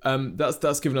 so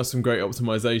that's given us some great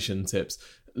optimization tips.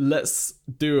 Let's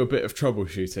do a bit of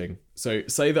troubleshooting. So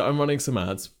say that I'm running some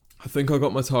ads. I think I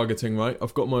got my targeting right.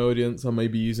 I've got my audience. I may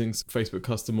be using Facebook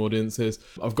custom audiences.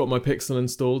 I've got my pixel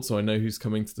installed, so I know who's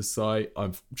coming to the site.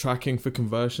 I'm tracking for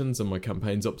conversions and my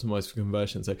campaign's optimized for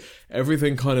conversions. So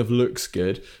everything kind of looks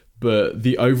good, but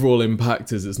the overall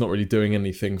impact is it's not really doing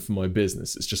anything for my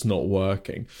business. It's just not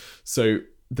working. So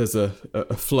there's a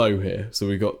flow here. So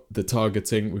we've got the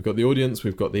targeting, we've got the audience,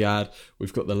 we've got the ad,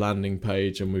 we've got the landing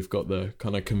page, and we've got the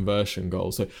kind of conversion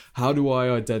goal. So how do I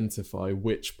identify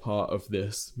which part of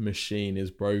this machine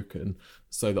is broken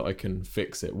so that I can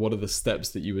fix it? What are the steps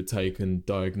that you would take in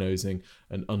diagnosing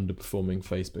an underperforming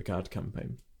Facebook ad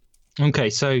campaign? Okay,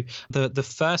 so the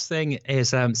first thing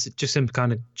is just some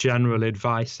kind of general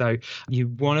advice. So you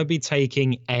want to be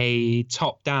taking a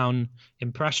top-down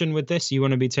impression with this. You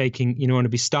want to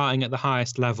be starting at the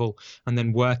highest level and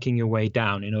then working your way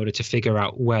down in order to figure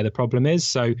out where the problem is.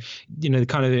 So,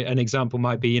 kind of an example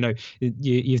might be,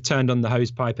 you've turned on the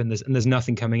hose pipe and there's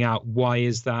nothing coming out. Why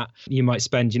is that? You might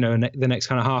spend, the next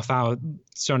kind of half hour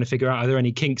trying to figure out, are there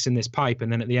any kinks in this pipe?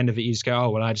 And then at the end of it, you just go, oh,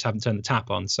 well, I just haven't turned the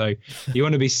tap on. So you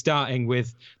want to be starting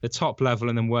with the top level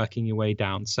and then working your way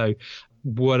down. So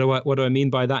What do I mean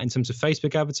by that in terms of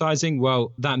Facebook advertising?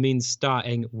 Well, that means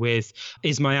starting with,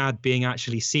 is my ad being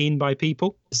actually seen by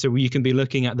people? So you can be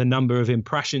looking at the number of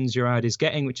impressions your ad is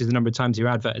getting, which is the number of times your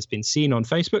advert has been seen on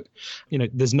Facebook.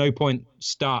 There's no point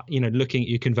looking at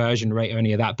your conversion rate or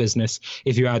any of that business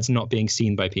if your ad's not being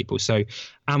seen by people. So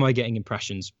am I getting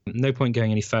impressions? No point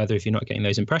going any further if you're not getting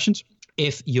those impressions.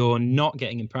 If you're not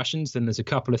getting impressions, then there's a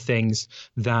couple of things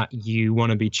that you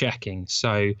want to be checking.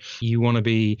 So you want to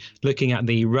be looking at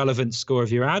the relevance score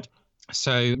of your ad.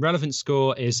 So relevance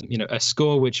score is, a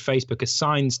score which Facebook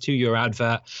assigns to your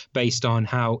advert based on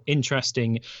how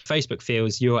interesting Facebook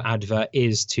feels your advert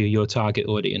is to your target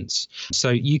audience.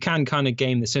 So you can kind of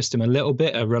game the system a little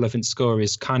bit. A relevance score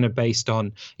is kind of based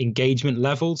on engagement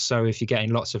levels. So if you're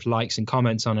getting lots of likes and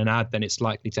comments on an ad, then it's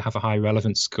likely to have a high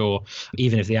relevance score,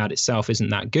 even if the ad itself isn't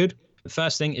that good. The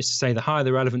first thing is to say the higher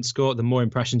the relevance score, the more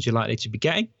impressions you're likely to be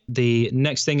getting. The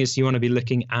next thing is you want to be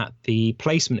looking at the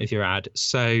placement of your ad.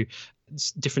 So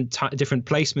different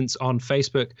placements on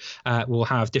Facebook will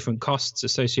have different costs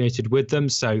associated with them.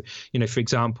 So, for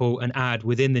example, an ad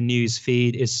within the news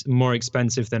feed is more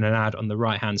expensive than an ad on the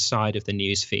right-hand side of the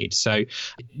news feed. So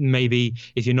maybe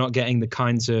if you're not getting the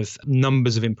kinds of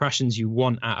numbers of impressions you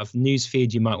want out of news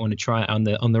feed, you might want to try it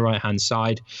on the right-hand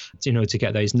side to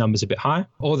get those numbers a bit higher.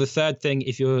 Or the third thing,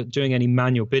 if you're doing any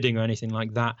manual bidding or anything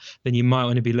like that, then you might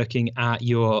want to be looking at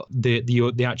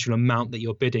the actual amount that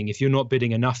you're bidding. If you're not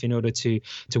bidding enough in order to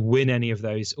win any of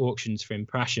those auctions for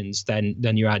impressions, then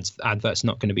your advert's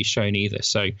not going to be shown either.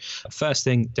 So first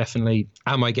thing, definitely,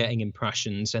 am I getting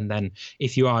impressions? And then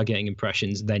if you are getting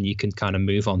impressions, then you can kind of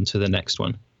move on to the next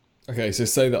one. Okay, so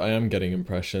say that I am getting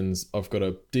impressions. I've got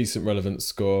a decent relevance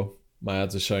score. My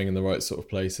ads are showing in the right sort of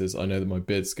places. I know that my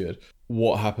bid's good.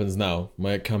 What happens now?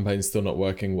 My campaign's still not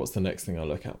working. What's the next thing I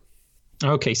look at?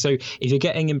 Okay, so if you're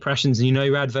getting impressions and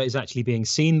your advert is actually being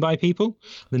seen by people,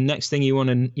 the next thing you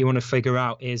want to figure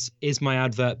out is my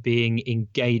advert being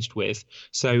engaged with?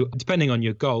 So depending on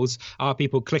your goals, are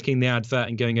people clicking the advert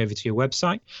and going over to your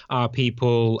website? Are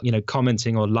people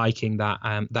commenting or liking that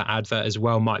advert as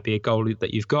well? Might be a goal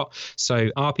that you've got.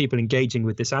 So are people engaging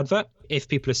with this advert? If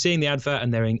people are seeing the advert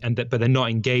but they're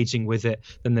not engaging with it,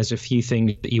 then there's a few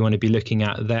things that you want to be looking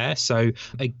at there. So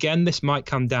again, this might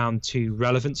come down to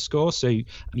relevance score. So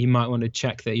you might want to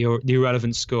check that your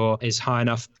relevance score is high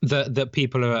enough that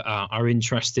people are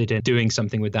interested in doing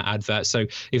something with that advert. So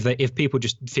if people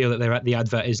just feel that the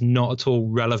advert is not at all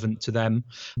relevant to them,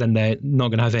 then they're not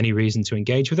going to have any reason to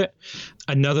engage with it.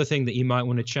 Another thing that you might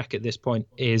want to check at this point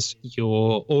is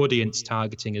your audience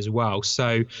targeting as well.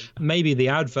 So maybe the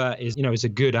advert is a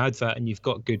good advert and you've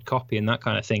got good copy and that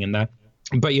kind of thing in there,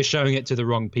 but you're showing it to the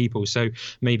wrong people. So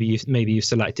maybe you've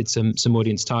selected some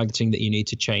audience targeting that you need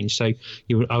to change. So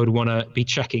I would want to be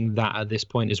checking that at this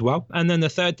point as well. And then the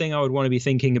third thing I would want to be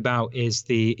thinking about is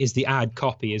the ad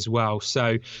copy as well.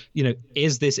 So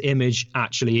is this image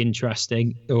actually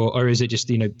interesting, or is it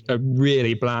just a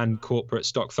really bland corporate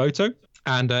stock photo?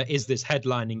 And is this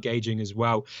headline engaging as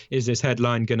well? Is this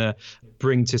headline going to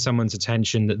bring to someone's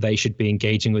attention that they should be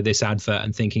engaging with this advert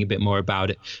and thinking a bit more about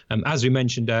it? As we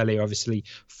mentioned earlier, obviously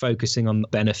focusing on the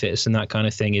benefits and that kind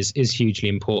of thing is hugely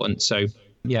important. So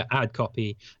yeah, ad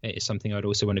copy is something I'd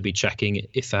also want to be checking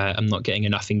if I'm not getting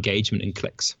enough engagement and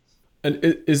clicks. And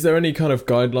is there any kind of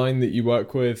guideline that you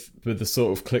work with the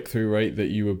sort of click-through rate that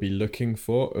you would be looking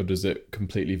for, or does it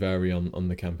completely vary on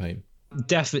the campaign?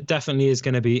 Definitely is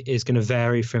going to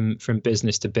vary from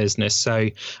business to business. So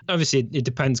obviously it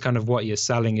depends kind of what you're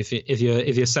selling. If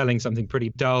you're selling something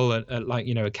pretty dull at like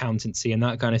accountancy and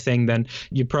that kind of thing, then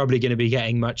you're probably going to be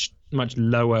getting much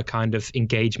lower kind of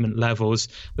engagement levels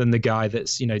than the guy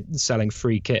that's selling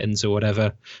free kittens or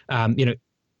whatever.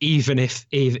 Even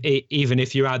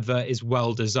if your advert is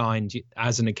well designed,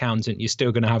 as an accountant, you're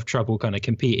still going to have trouble kind of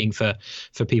competing for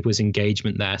people's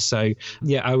engagement there. So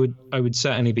yeah, I would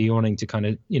certainly be wanting to kind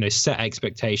of set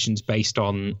expectations based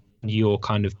on your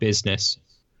kind of business.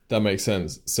 That makes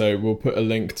sense. So we'll put a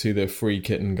link to the free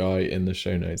kitten guy in the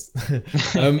show notes.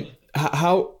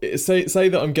 How say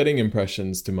that I'm getting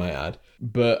impressions to my ad,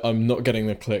 but I'm not getting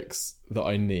the clicks that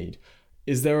I need.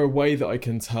 Is there a way that I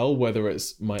can tell whether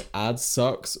it's my ad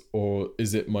sucks or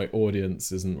is it my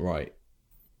audience isn't right?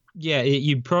 Yeah,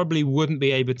 you probably wouldn't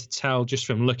be able to tell just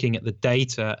from looking at the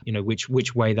data,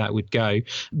 which way that would go,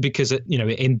 because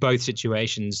in both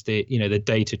situations, the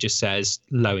data just says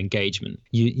low engagement.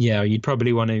 You'd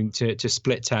probably want to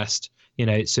split test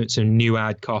some new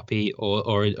ad copy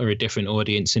or a different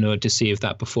audience in order to see if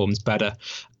that performs better.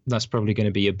 That's probably going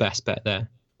to be your best bet there.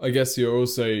 I guess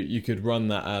you could run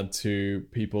that ad to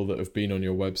people that have been on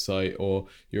your website or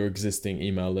your existing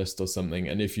email list or something.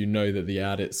 And if you know that the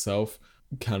ad itself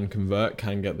can convert,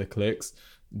 can get the clicks,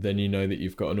 then you know that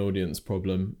you've got an audience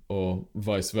problem, or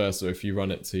vice versa. If you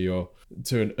run it to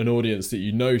an audience that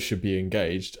you know should be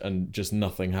engaged and just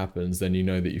nothing happens, then you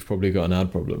know that you've probably got an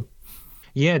ad problem.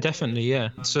 Yeah, definitely. Yeah.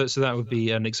 So that would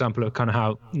be an example of kind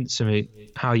of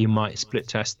how you might split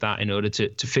test that in order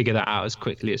to figure that out as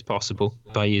quickly as possible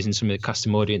by using some of the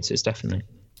custom audiences. Definitely.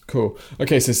 Cool.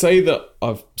 Okay, so say that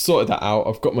I've sorted that out,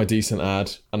 I've got my decent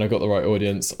ad and I've got the right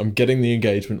audience, I'm getting the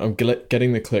engagement, I'm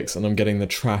getting the clicks, and I'm getting the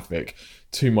traffic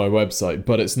to my website,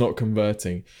 but it's not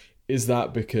converting. Is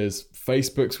that because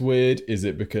Facebook's weird? Is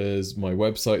it because my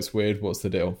website's weird? What's the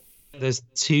deal? There's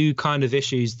two kind of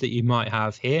issues that you might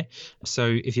have here.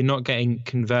 So if you're not getting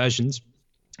conversions,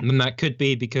 then that could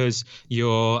be because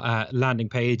your landing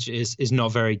page is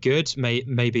not very good.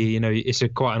 Maybe it's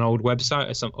quite an old website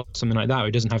or something like that, or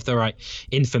it doesn't have the right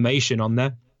information on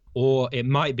there. Or it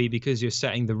might be because you're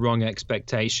setting the wrong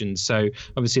expectations. So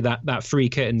obviously that Free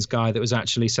Kittens guy that was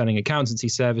actually selling accountancy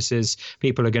services,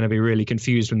 people are going to be really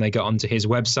confused when they get onto his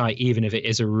website, even if it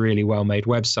is a really well-made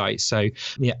website. So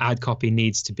the ad copy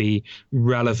needs to be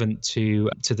relevant to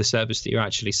the service that you're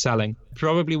actually selling.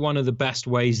 Probably one of the best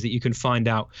ways that you can find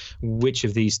out which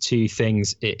of these two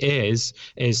things it is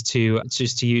to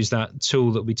use that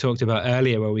tool that we talked about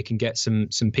earlier, where we can get some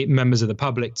members of the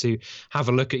public to have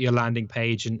a look at your landing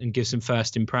page and give some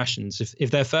first impressions. If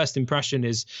their first impression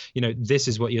is, this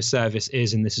is what your service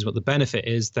is and this is what the benefit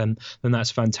is, then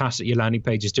that's fantastic. Your landing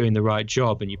page is doing the right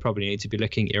job, and you probably need to be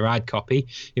looking at your ad copy.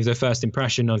 If their first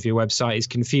impression of your website is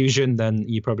confusion, then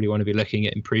you probably want to be looking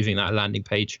at improving that landing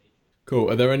page.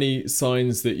 Cool. Are there any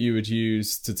signs that you would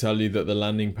use to tell you that the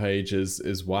landing page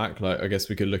is whack? Like, I guess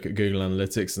we could look at Google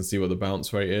Analytics and see what the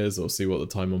bounce rate is, or see what the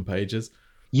time on page is.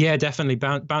 Yeah, definitely.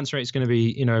 Bounce rate is going to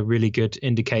be, a really good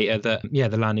indicator that,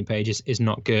 the landing page is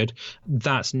not good.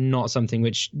 That's not something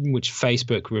which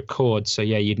Facebook records. So,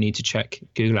 you'd need to check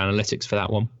Google Analytics for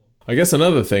that one. I guess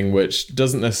another thing, which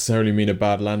doesn't necessarily mean a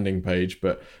bad landing page,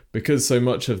 but because so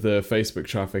much of the Facebook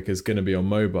traffic is going to be on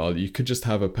mobile, you could just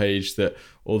have a page that,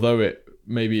 although it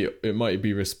might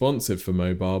be responsive for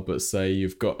mobile, but say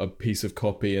you've got a piece of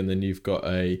copy and then you've got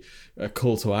a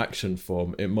call to action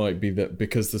form. It might be that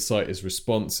because the site is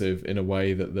responsive in a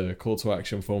way that the call to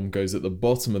action form goes at the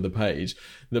bottom of the page,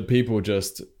 that people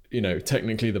just,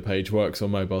 technically the page works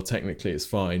on mobile, technically it's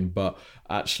fine, but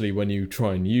actually when you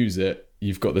try and use it,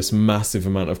 you've got this massive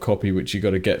amount of copy which you got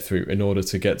to get through in order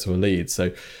to get to a lead.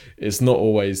 So it's not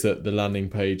always that the landing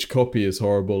page copy is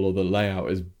horrible or the layout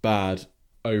is bad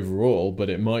overall, but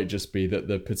it might just be that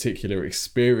the particular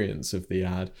experience of the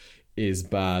ad is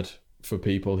bad for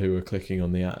people who are clicking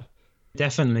on the ad.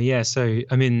 Definitely, yeah. So,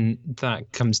 that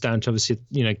comes down to obviously,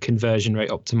 conversion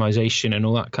rate optimization and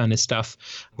all that kind of stuff,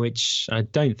 which I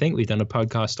don't think we've done a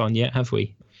podcast on yet, have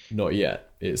we? Not yet.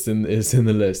 It's in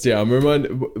the list. Yeah, I'm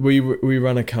reminded we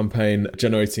ran a campaign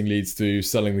generating leads through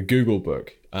selling the Google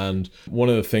book. And one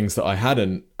of the things that I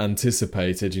hadn't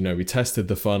anticipated, we tested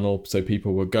the funnel. So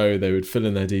people would go, they would fill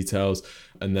in their details,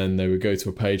 and then they would go to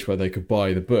a page where they could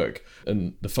buy the book.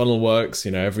 And the funnel works,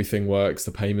 everything works,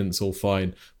 the payment's all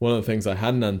fine. One of the things I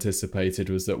hadn't anticipated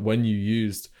was that when you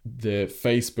used the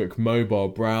Facebook mobile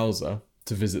browser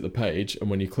to visit the page,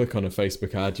 and when you click on a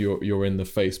Facebook ad, you're in the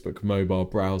Facebook mobile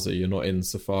browser. You're not in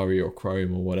Safari or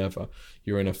Chrome or whatever.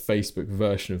 You're in a Facebook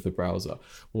version of the browser.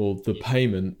 Well, the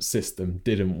payment system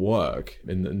didn't work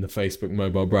in the Facebook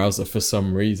mobile browser for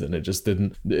some reason. It just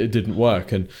didn't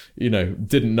work, and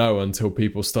didn't know until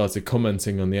people started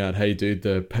commenting on the ad, hey dude,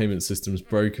 the payment system's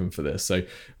broken for this. So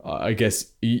I guess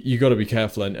you got to be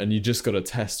careful, and you just got to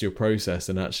test your process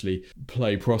and actually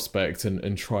play prospect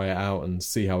and try it out and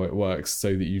see how it works,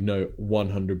 so that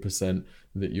 100%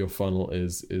 that your funnel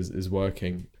is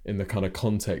working in the kind of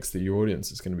context that your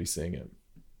audience is going to be seeing it.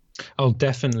 Oh,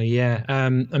 definitely, yeah.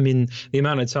 The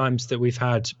amount of times that we've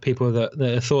had people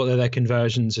that thought that their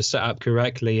conversions are set up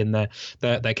correctly and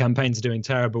their campaigns are doing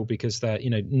terrible because they're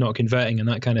not converting and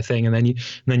that kind of thing, and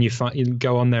then you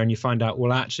go on there and you find out,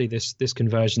 well, actually this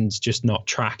conversion's just not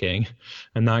tracking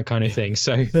and that kind of thing.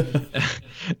 So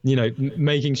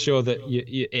making sure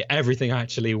that everything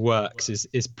actually works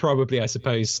is probably, I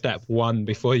suppose, step one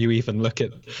before you even look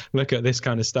at this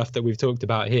kind of stuff that we've talked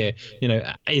about here.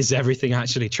 Is everything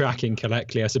actually tracking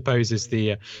correctly, I suppose, is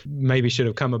the maybe should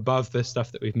have come above the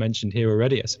stuff that we've mentioned here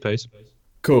already, I suppose.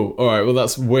 Cool. All right. Well,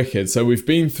 that's wicked. So we've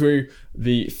been through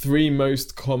the 3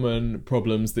 most common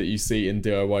problems that you see in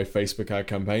DIY Facebook ad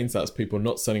campaigns. That's people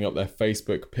not setting up their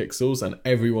Facebook pixels, and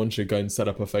everyone should go and set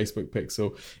up a Facebook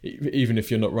pixel, even if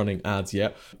you're not running ads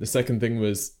yet. The second thing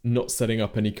was not setting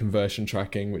up any conversion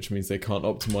tracking, which means they can't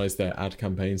optimize their ad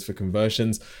campaigns for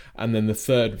conversions. And then the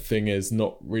third thing is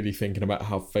not really thinking about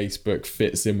how Facebook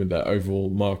fits in with their overall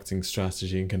marketing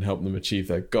strategy and can help them achieve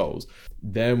their goals.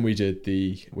 Then we did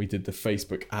the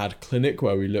Facebook ad clinic,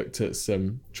 where we looked at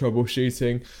some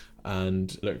troubleshooting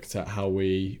and looked at how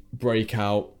we break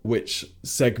out which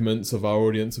segments of our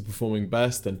audience are performing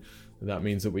best, and that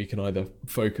means that we can either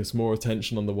focus more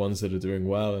attention on the ones that are doing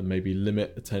well and maybe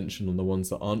limit attention on the ones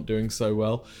that aren't doing so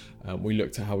well. We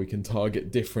looked at how we can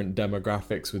target different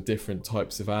demographics with different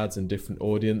types of ads and different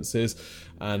audiences.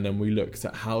 And then we looked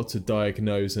at how to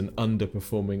diagnose an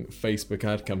underperforming Facebook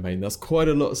ad campaign. That's quite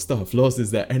a lot of stuff. Loz,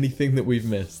 is there anything that we've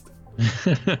missed?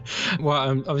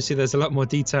 Well, obviously there's a lot more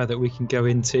detail that we can go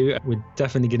into. We're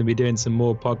definitely going to be doing some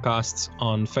more podcasts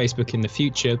on Facebook in the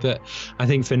future, but I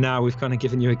think for now we've kind of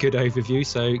given you a good overview,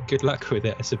 so good luck with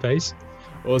it, I suppose.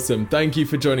 Awesome. Thank you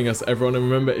for joining us, everyone. And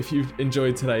remember, if you've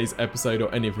enjoyed today's episode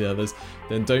or any of the others,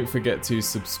 then don't forget to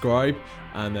subscribe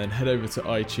and then head over to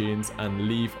iTunes and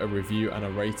leave a review and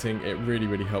a rating. It really,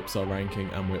 really helps our ranking,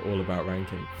 and we're all about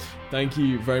ranking. Thank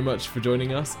you very much for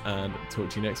joining us, and talk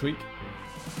to you next week.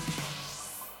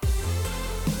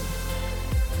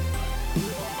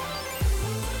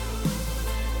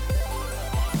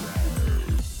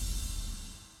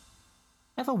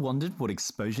 Ever wondered what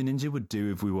Exposure Ninja would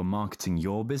do if we were marketing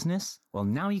your business? Well,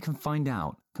 now you can find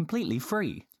out, completely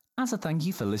free. As a thank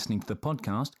you for listening to the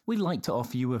podcast, we'd like to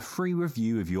offer you a free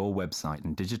review of your website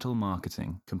and digital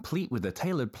marketing, complete with a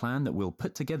tailored plan that we'll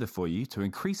put together for you to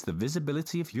increase the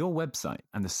visibility of your website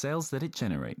and the sales that it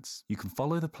generates. You can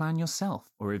follow the plan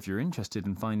yourself, or if you're interested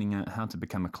in finding out how to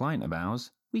become a client of ours,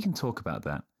 we can talk about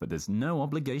that, but there's no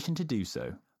obligation to do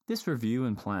so. This review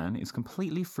and plan is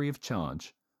completely free of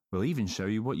charge. We'll even show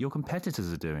you what your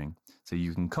competitors are doing, so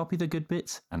you can copy the good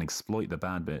bits and exploit the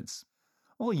bad bits.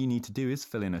 All you need to do is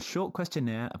fill in a short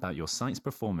questionnaire about your site's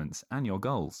performance and your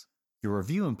goals. Your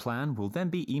review and plan will then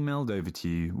be emailed over to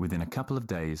you within a couple of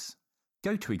days.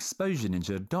 Go to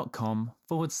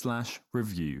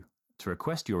exposureninja.com/review to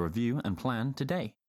request your review and plan today.